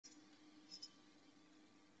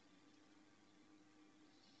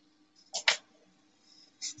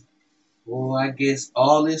Well, I guess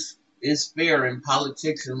all this is fair in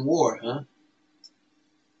politics and war, huh?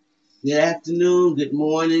 Good afternoon, good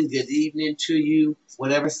morning, good evening to you,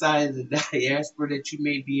 whatever side of the diaspora that you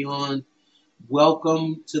may be on.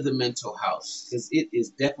 Welcome to the mental house, because it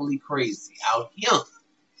is definitely crazy out here.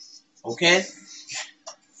 Okay?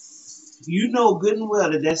 You know good and well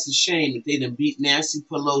that that's a shame that they done beat Nancy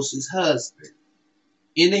Pelosi's husband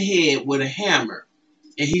in the head with a hammer,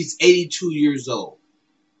 and he's 82 years old,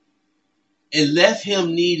 and left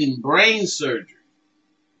him needing brain surgery.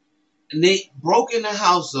 And they broke in the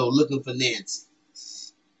house though looking for Nancy.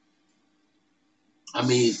 I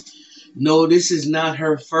mean, no, this is not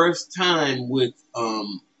her first time with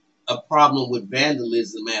a problem with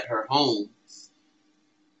vandalism at her home.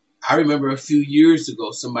 I remember a few years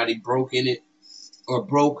ago somebody broke in it, or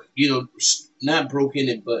broke, not broke in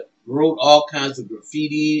it, but wrote all kinds of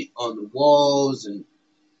graffiti on the walls and,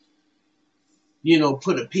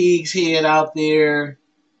 put a pig's head out there.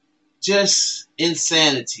 Just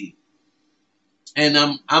insanity.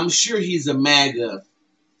 And I'm sure he's a MAGA.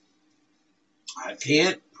 I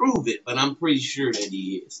can't prove it, but I'm pretty sure that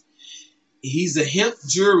he is. He's a hemp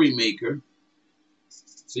jewelry maker.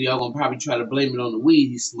 So y'all gonna probably try to blame it on the weed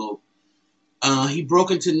he smoked. He broke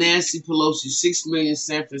into Nancy Pelosi's $6 million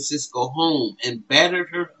San Francisco home and battered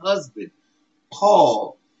her husband,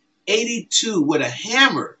 Paul, 82, with a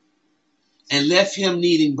hammer and left him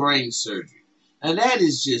needing brain surgery. And that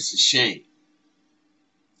is just a shame.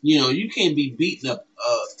 You can't be beating up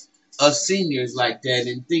us seniors like that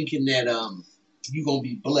and thinking that you're going to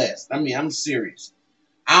be blessed. I mean, I'm serious.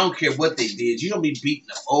 I don't care what they did. You don't be beating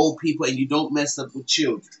up old people, and you don't mess up with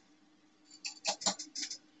children.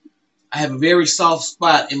 I have a very soft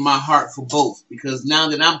spot in my heart for both, because now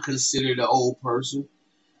that I'm considered an old person,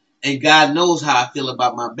 and God knows how I feel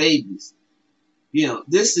about my babies,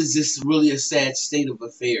 this is just really a sad state of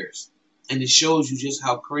affairs. And it shows you just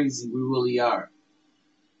how crazy we really are.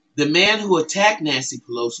 The man who attacked Nancy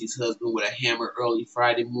Pelosi's husband with a hammer early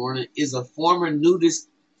Friday morning is a former nudist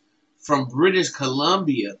from British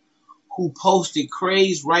Columbia who posted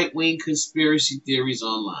crazed right-wing conspiracy theories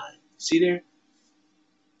online. See there?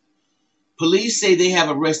 Police say they have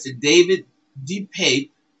arrested David DePape,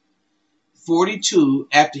 42,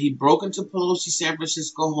 after he broke into Pelosi's San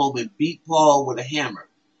Francisco home and beat Paul with a hammer.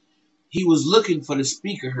 He was looking for the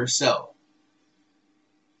speaker herself.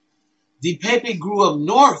 DePape grew up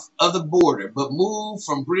north of the border, but moved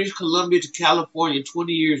from British Columbia to California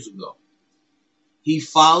 20 years ago. He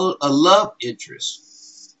followed a love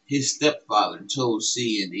interest, his stepfather told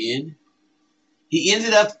CNN. He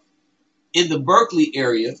ended up in the Berkeley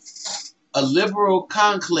area, a liberal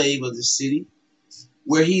conclave of the city,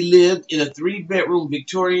 where he lived in a 3-bedroom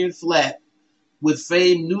Victorian flat with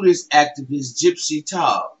famed nudist activist Gypsy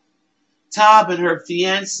Taub. Taub and her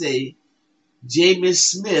fiancé, James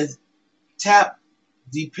Smith, tapped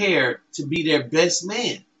DePape to be their best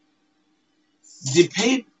man.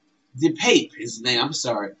 DePape, his name,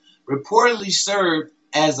 reportedly served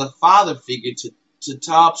as a father figure to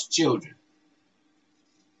Taub's children.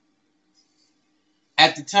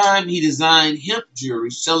 At the time, he designed hemp jewelry,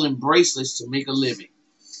 selling bracelets to make a living.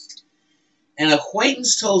 An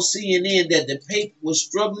acquaintance told CNN that DePape was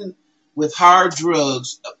struggling with hard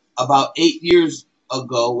drugs about 8 years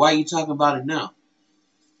ago. Why are you talking about it now?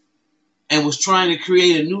 And was trying to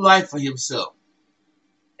create a new life for himself.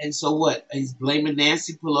 And so what? He's blaming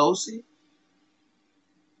Nancy Pelosi?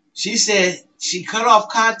 She said she cut off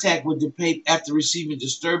contact with DePape after receiving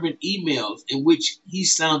disturbing emails in which he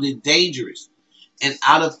sounded dangerous and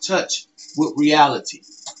out of touch with reality.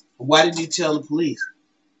 Why didn't you tell the police?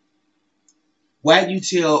 Why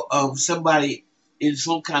didn't you tell somebody in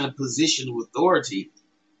some kind of position of authority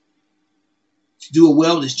to do a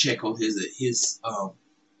wellness check on his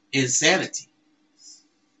insanity?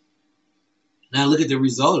 Now look at the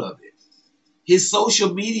result of it. His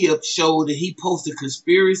social media showed that he posted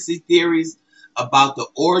conspiracy theories about the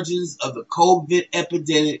origins of the COVID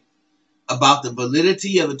epidemic, about the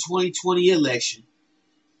validity of the 2020 election,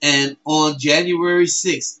 and on January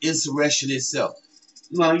 6th, insurrection itself.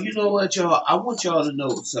 Now, you know what, y'all? I want y'all to know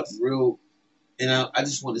something real, and I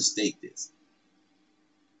just want to state this.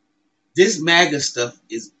 This MAGA stuff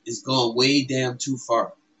is going way damn too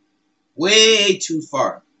far. Way too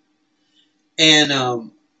far. And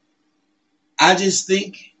I just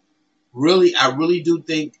think, I really do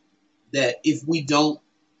think that if we don't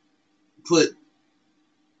put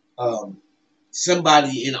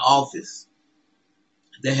somebody in office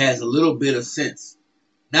that has a little bit of sense,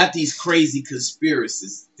 not these crazy conspiracy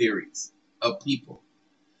theories of people,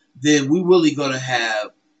 then we're really going to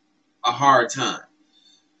have a hard time.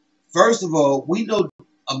 First of all, we know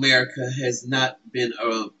America has not been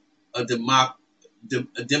a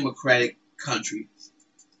democratic country,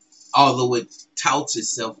 although it touts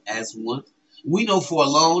itself as one. We know for a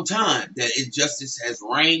long time that injustice has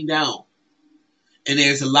rained down, and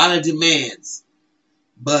there's a lot of demands.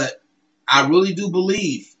 But I really do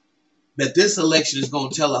believe that this election is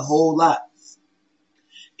going to tell a whole lot.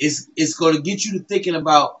 It's going to get you to thinking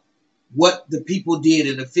about what the people did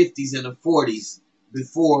in the 50s and the 40s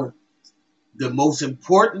before the most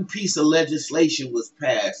important piece of legislation was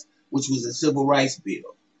passed, which was the Civil Rights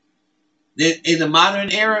Bill. Then in the modern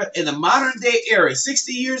day era,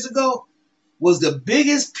 60 years ago, was the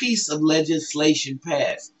biggest piece of legislation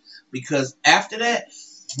passed. Because after that,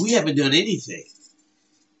 we haven't done anything.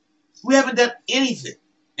 We haven't done anything.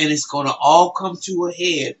 And it's going to all come to a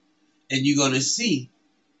head, and you're going to see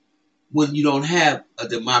when you don't have a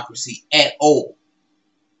democracy at all.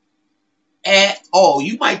 At all.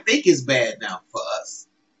 You might think it's bad now for us.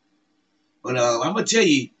 But I'm going to tell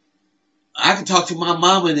you, I can talk to my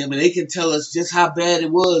mom and them, and they can tell us just how bad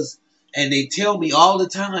it was. And they tell me all the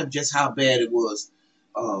time just how bad it was.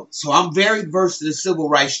 So I'm very versed in the civil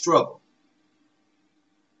rights struggle.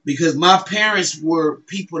 Because my parents were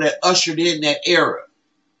people that ushered in that era.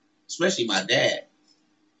 Especially my dad.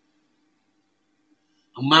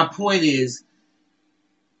 And my point is,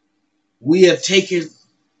 we have taken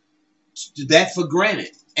that for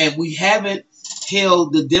granted. And we haven't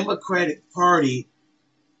held the Democratic Party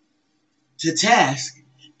to task.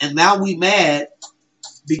 And now we mad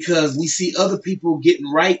because we see other people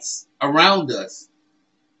getting rights around us.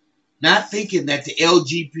 Not thinking that the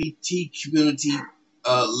LGBT community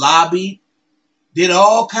lobbied, did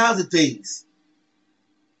all kinds of things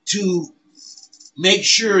to make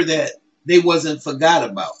sure that they wasn't forgot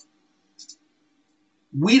about.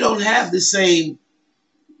 We don't have the same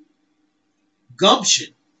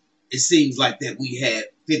gumption, it seems like, that we had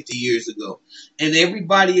 50 years ago. And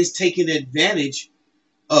everybody is taking advantage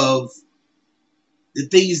of the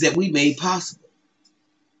things that we made possible.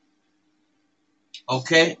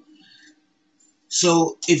 Okay?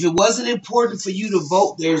 So if it wasn't important for you to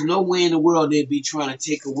vote, there's no way in the world they'd be trying to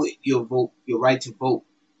take away your vote, your right to vote,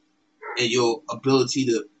 and your ability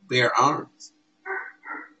to bear arms.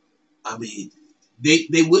 I mean,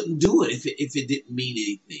 they wouldn't do it if it didn't mean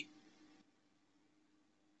anything.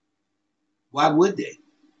 Why would they?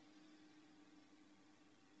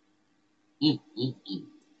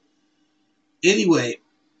 Anyway,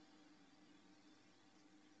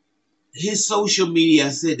 his social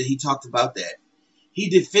media said that he talked about that. He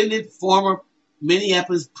defended former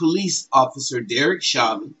Minneapolis police officer Derek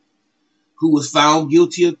Chauvin, who was found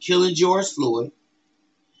guilty of killing George Floyd.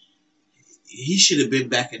 He should have been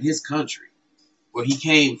back in his country, where he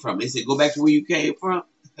came from. They said, go back to where you came from.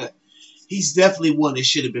 He's definitely one that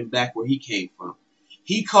should have been back where he came from.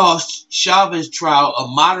 He called Chauvin's trial a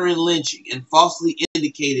modern lynching and falsely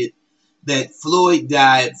indicated that Floyd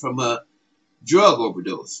died from a drug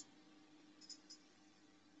overdose,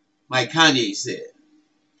 like Kanye said.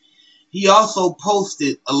 He also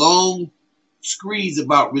posted a long screeds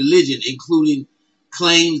about religion, including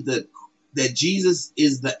claims that Jesus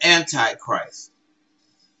is the Antichrist.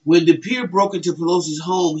 When DePere broke into Pelosi's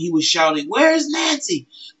home, he was shouting, "Where's Nancy?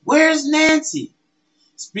 Where's Nancy?"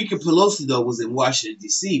 Speaker Pelosi, though, was in Washington,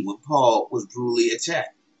 D.C. when Paul was brutally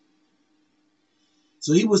attacked.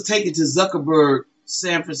 So he was taken to Zuckerberg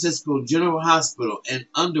San Francisco General Hospital and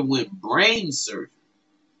underwent brain surgery.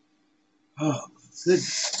 Oh, my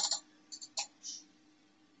goodness.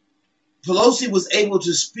 Pelosi was able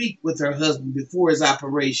to speak with her husband before his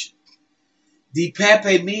operation.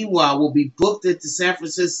 DePape, meanwhile, will be booked at the San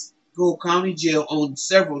Francisco County Jail on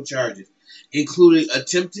several charges, including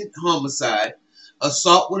attempted homicide,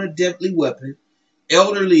 assault with a deadly weapon,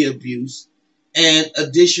 elderly abuse, and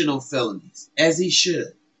additional felonies, as he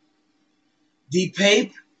should.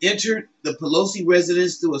 DePape entered the Pelosi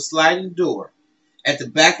residence through a sliding door at the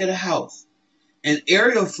back of the house, and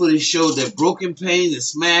aerial footage showed that broken panes and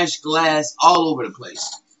smashed glass all over the place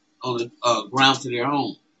on the ground to their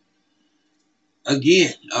home.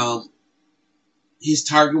 Again, his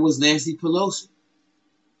target was Nancy Pelosi.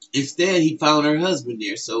 Instead, he found her husband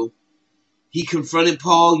there. So he confronted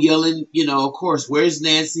Paul, yelling, of course, "Where's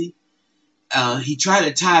Nancy?" He tried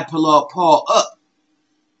to tie Paul up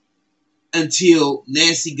until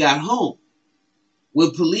Nancy got home.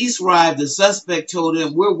 When police arrived, the suspect told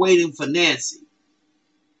him, "We're waiting for Nancy."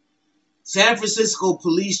 San Francisco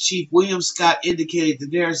Police Chief William Scott indicated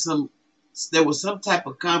that there was some type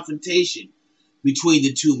of confrontation between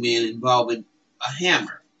the two men involving a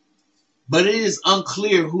hammer. But it is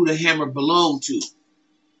unclear who the hammer belonged to,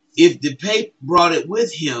 if DePape brought it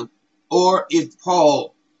with him or if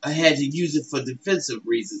Paul had to use it for defensive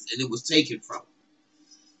reasons, and it was taken from him.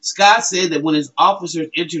 Scott said that when his officers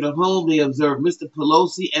entered the home, they observed Mr.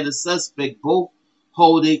 Pelosi and the suspect both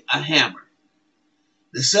holding a hammer.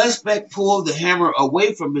 The suspect pulled the hammer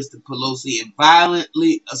away from Mr. Pelosi and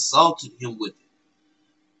violently assaulted him with it.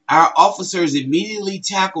 Our officers immediately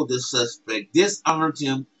tackled the suspect, disarmed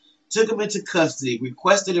him, took him into custody,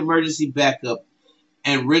 requested emergency backup,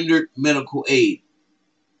 and rendered medical aid.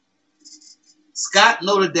 Scott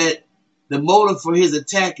noted that the motive for his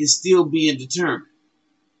attack is still being determined.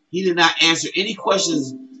 He did not answer any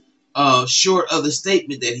questions short of the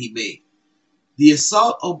statement that he made. The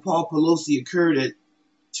assault on Paul Pelosi occurred at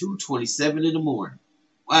 2:27 in the morning.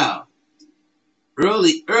 Wow.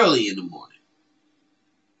 Early in the morning.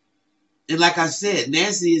 And like I said,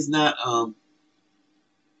 Nancy is not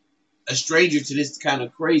a stranger to this kind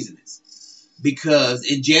of craziness. Because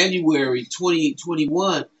in January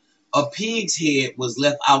 2021, a pig's head was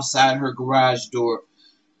left outside her garage door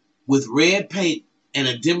with red paint and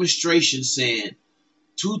a demonstration saying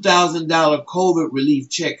 $2,000 COVID relief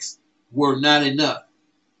checks were not enough.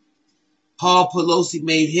 Paul Pelosi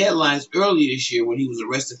made headlines earlier this year when he was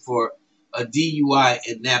arrested for a DUI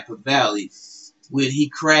in Napa Valley when he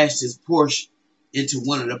crashed his Porsche into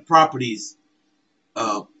one of the properties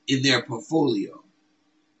in their portfolio.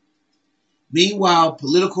 Meanwhile,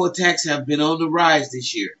 political attacks have been on the rise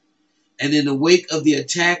this year. And in the wake of the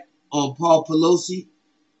attack on Paul Pelosi,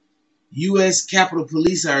 U.S. Capitol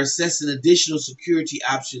Police are assessing additional security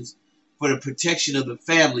options for the protection of the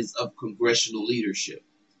families of congressional leadership.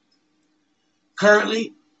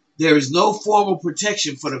 Currently, there is no formal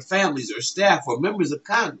protection for the families or staff or members of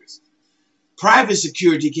Congress. Private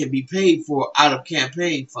security can be paid for out of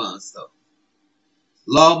campaign funds, though.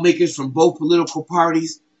 Lawmakers from both political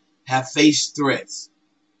parties have faced threats.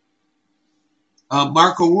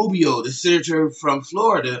 Marco Rubio, the senator from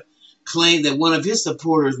Florida, claimed that one of his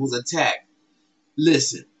supporters was attacked.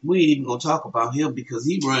 Listen, we ain't even going to talk about him because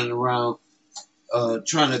he's running around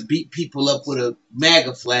trying to beat people up with a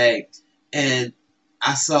MAGA flag. And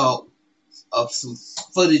I saw some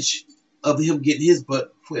footage of him getting his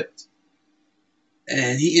butt whipped.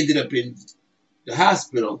 And he ended up in the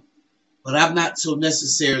hospital. But I'm not so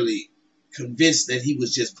necessarily convinced that he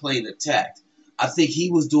was just plain attacked. I think he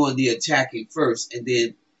was doing the attacking first, and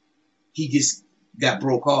then he just got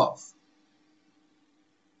broke off.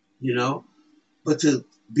 You know? But to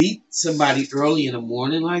beat somebody early in the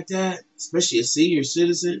morning like that, especially a senior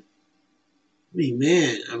citizen,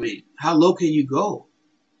 how low can you go?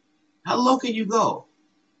 How low can you go?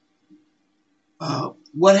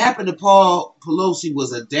 What happened to Paul Pelosi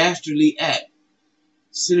was a dastardly act,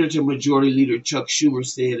 Senator Majority Leader Chuck Schumer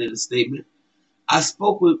said in a statement. I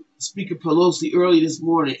spoke with Speaker Pelosi early this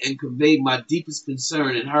morning and conveyed my deepest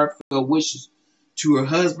concern and heartfelt wishes to her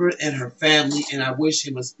husband and her family, and I wish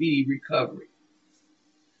him a speedy recovery.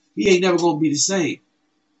 He ain't never going to be the same.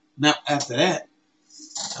 Not after that.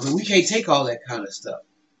 We can't take all that kind of stuff.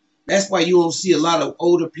 That's why you don't see a lot of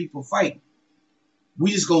older people fighting.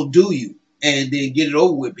 We just going to do you and then get it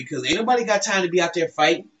over with because ain't nobody got time to be out there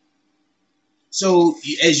fighting. So,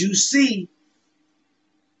 as you see,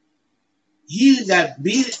 he got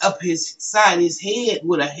beat up his head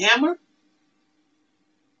with a hammer.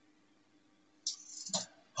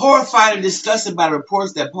 Horrified and disgusted by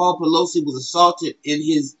reports that Paul Pelosi was assaulted in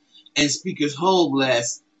his and Speaker's home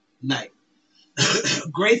last night.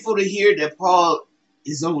 Grateful to hear that Paul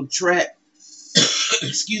is on track,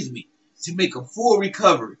 to make a full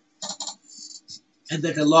recovery, and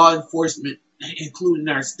that the law enforcement, including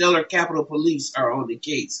our stellar Capitol Police, are on the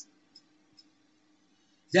case.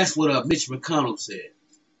 That's what Mitch McConnell said.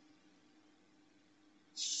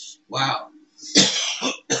 Wow.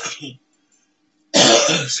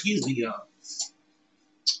 Excuse me, y'all.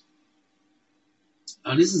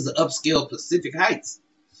 Now, this is the upscale Pacific Heights,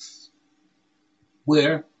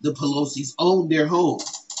 where the Pelosi's own their home.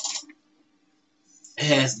 It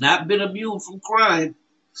has not been immune from crime.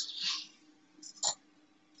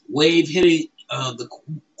 The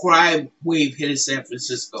crime wave hitting San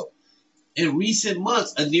Francisco. In recent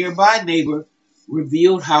months, a nearby neighbor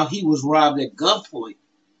revealed how he was robbed at gunpoint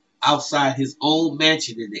outside his own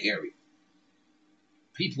mansion in the area.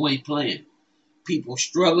 People ain't playing. People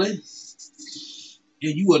struggling.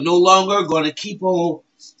 And you are no longer going to keep on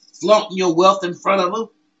flaunting your wealth in front of them.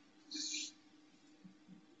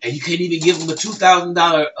 And you can't even give them a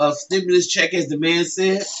 $2,000 stimulus check, as the man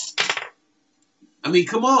said.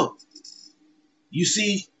 Come on. You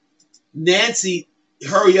see, Nancy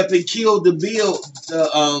hurry up and kill the bill,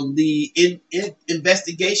 the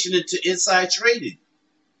investigation into inside trading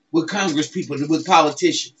with Congress people, with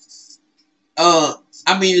politicians.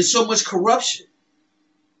 I mean, there's so much corruption.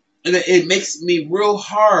 And it makes me real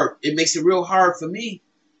hard. It makes it real hard for me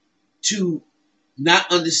to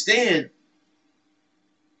not understand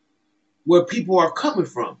where people are coming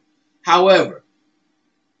from. However,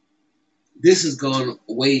 this has gone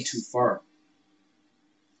way too far.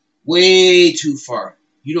 Way too far.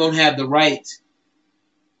 You don't have the right.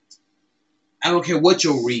 I don't care what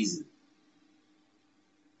your reason.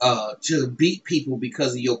 To beat people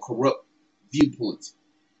because of your corrupt viewpoints.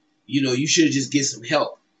 You know, you should just get some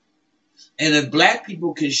help. And if black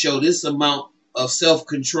people can show this amount of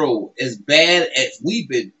self-control, as bad as we've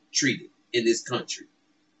been treated in this country,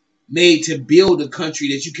 made to build a country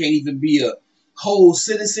that you can't even be a whole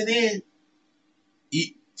citizen in,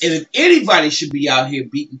 and if anybody should be out here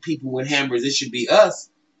beating people with hammers, it should be us.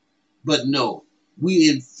 But no, we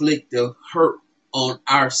inflict the hurt on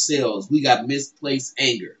ourselves. We got misplaced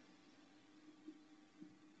anger.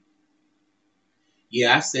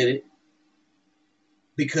 Yeah, I said it.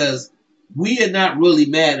 Because we are not really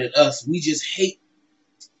mad at us. We just hate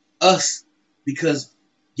us because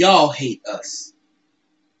y'all hate us.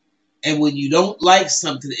 And when you don't like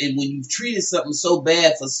something and when you've treated something so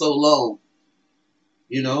bad for so long,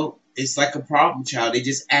 you know, it's like a problem child. They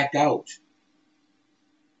just act out.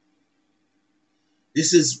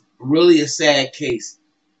 This is really a sad case.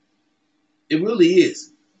 It really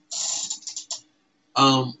is.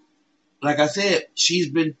 Like I said, she's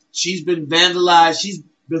been vandalized. She's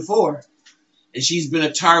before, and she's been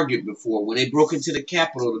a target before. When they broke into the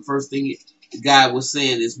Capitol, the first thing the guy was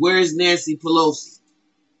saying is, "Where is Nancy Pelosi?"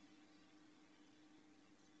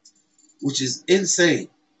 Which is insane.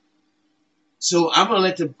 So I'm gonna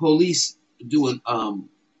let the police do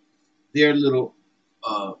their little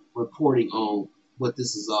reporting on what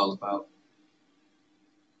this is all about.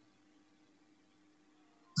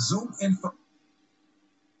 Zoom info.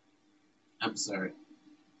 I'm sorry.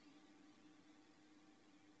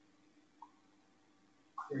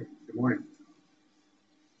 Okay, good morning.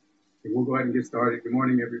 Okay, we'll go ahead and get started. Good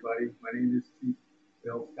morning, everybody. My name is Chief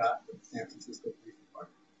Bill Scott with the San Francisco Police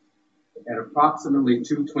Department. At approximately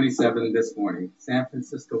 2:27 this morning, San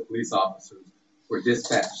Francisco police officers were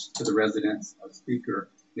dispatched to the residence of Speaker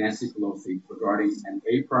Nancy Pelosi regarding an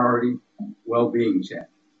A-priority well-being check.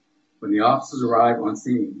 When the officers arrived on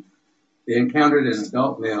scene, they encountered an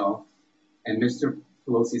adult male and Mr.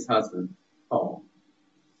 Pelosi's husband, Paul.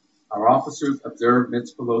 Our officers observed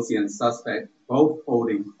Mr. Pelosi and the suspect both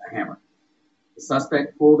holding a hammer. The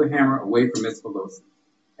suspect pulled the hammer away from Ms. Pelosi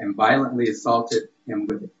and violently assaulted him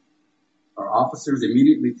with it. Our officers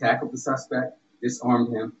immediately tackled the suspect,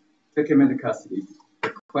 disarmed him, took him into custody,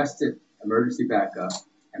 requested emergency backup,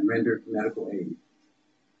 and rendered medical aid.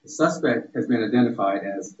 The suspect has been identified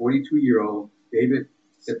as 42-year-old David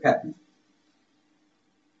DePepe.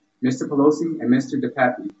 Mr. Pelosi and Mr.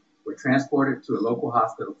 DePepe were transported to a local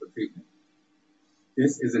hospital for treatment.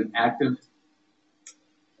 This is an active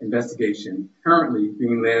investigation currently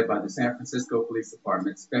being led by the San Francisco Police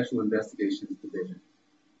Department Special Investigations Division.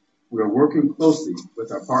 We are working closely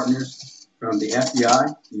with our partners from the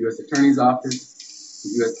FBI, the U.S. Attorney's Office, the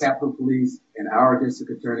U.S. Capitol Police, and our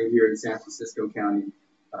district attorney here in San Francisco County,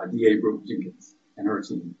 DA Brooke Jenkins, and her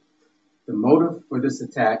team. The motive for this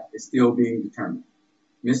attack is still being determined.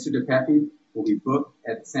 Mr. DePepe will be booked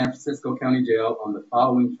at the San Francisco County Jail on the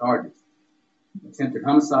following charges: attempted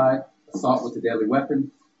homicide, assault with a deadly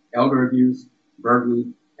weapon, elder abuse,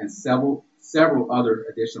 burglary, and several other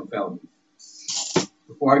additional felonies.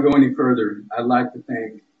 Before I go any further, I'd like to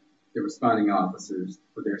thank the responding officers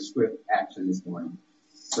for their swift action this morning.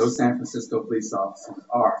 Those San Francisco police officers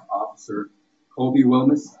are Officer Colby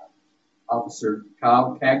Wilmus, Officer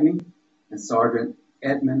Kyle Cagney, and Sergeant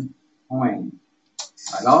Edmund Hoyne.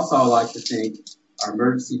 I'd also like to thank our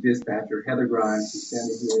emergency dispatcher, Heather Grimes, who's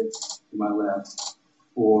standing here to my left,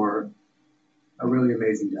 for a really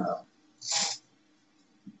amazing job.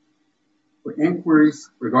 For inquiries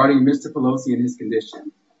regarding Mr. Pelosi and his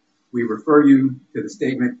condition, we refer you to the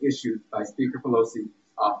statement issued by Speaker Pelosi's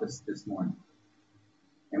office this morning.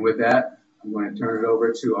 And with that, I'm going to turn it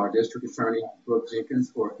over to our district attorney, Brooke Jenkins,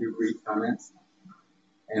 for a few brief comments.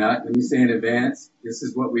 And let me say in advance, this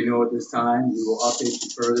is what we know at this time. We will update you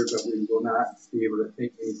further, but we will not be able to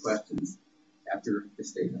take any questions after the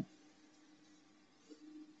statement.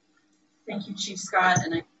 Thank you, Chief Scott.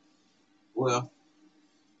 Well,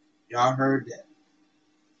 y'all heard that.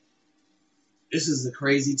 This is a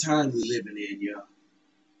crazy time we're living in, y'all.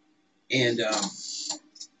 And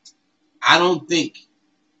I don't think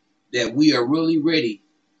that we are really ready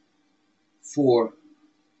for,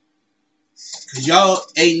 because y'all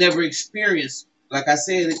ain't never experienced, like I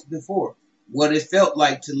said before, what it felt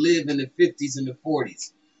like to live in the 50s and the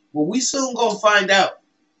 40s. Well, we soon gonna find out.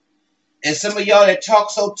 And some of y'all that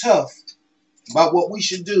talk so tough about what we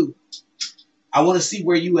should do, I want to see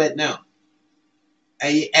where you at now.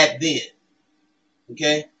 At then.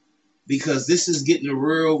 Okay? Because this is getting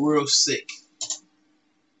real sick.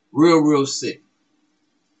 Real sick.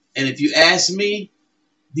 And if you ask me,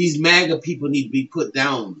 these MAGA people need to be put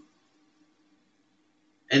down.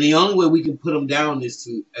 And the only way we can put them down is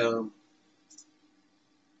to,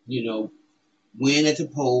 win at the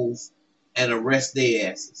polls and arrest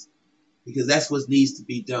their asses. Because that's what needs to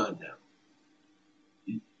be done now.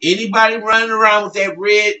 Anybody running around with that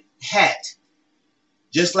red hat,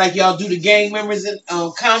 just like y'all do the gang members in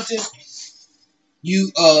Compton,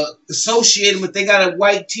 you associate them if they got a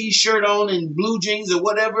white t-shirt on and blue jeans or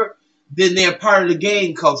whatever, then they're part of the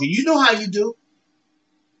gang culture. You know how you do.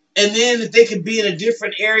 And then if they could be in a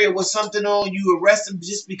different area with something on, you arrest them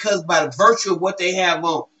just because by the virtue of what they have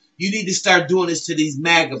on. You need to start doing this to these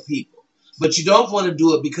MAGA people. But you don't want to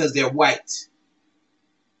do it because they're white.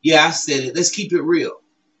 Yeah, I said it. Let's keep it real.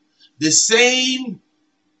 The same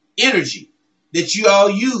energy that you all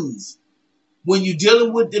use when you're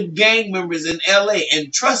dealing with the gang members in LA,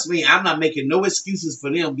 and trust me, I'm not making no excuses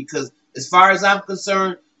for them because as far as I'm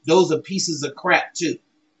concerned, those are pieces of crap too.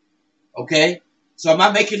 Okay? So I'm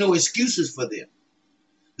not making no excuses for them.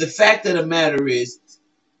 The fact of the matter is,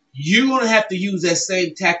 you're going to have to use that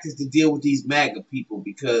same tactics to deal with these MAGA people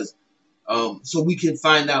because so we can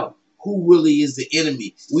find out who really is the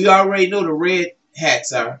enemy. We already know the red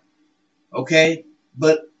hats are, okay?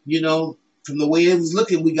 But, from the way it was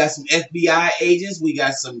looking, we got some FBI agents. We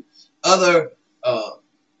got some other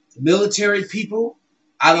military people.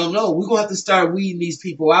 I don't know. We're going to have to start weeding these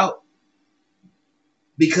people out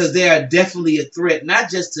because they are definitely a threat, not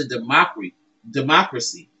just to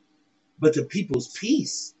democracy, but to people's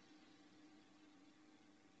peace.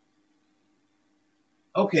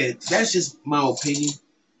 Okay, that's just my opinion.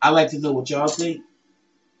 I'd like to know what y'all think.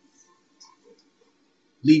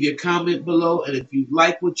 Leave your comment below, and if you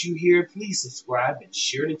like what you hear, please subscribe and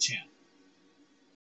share the channel.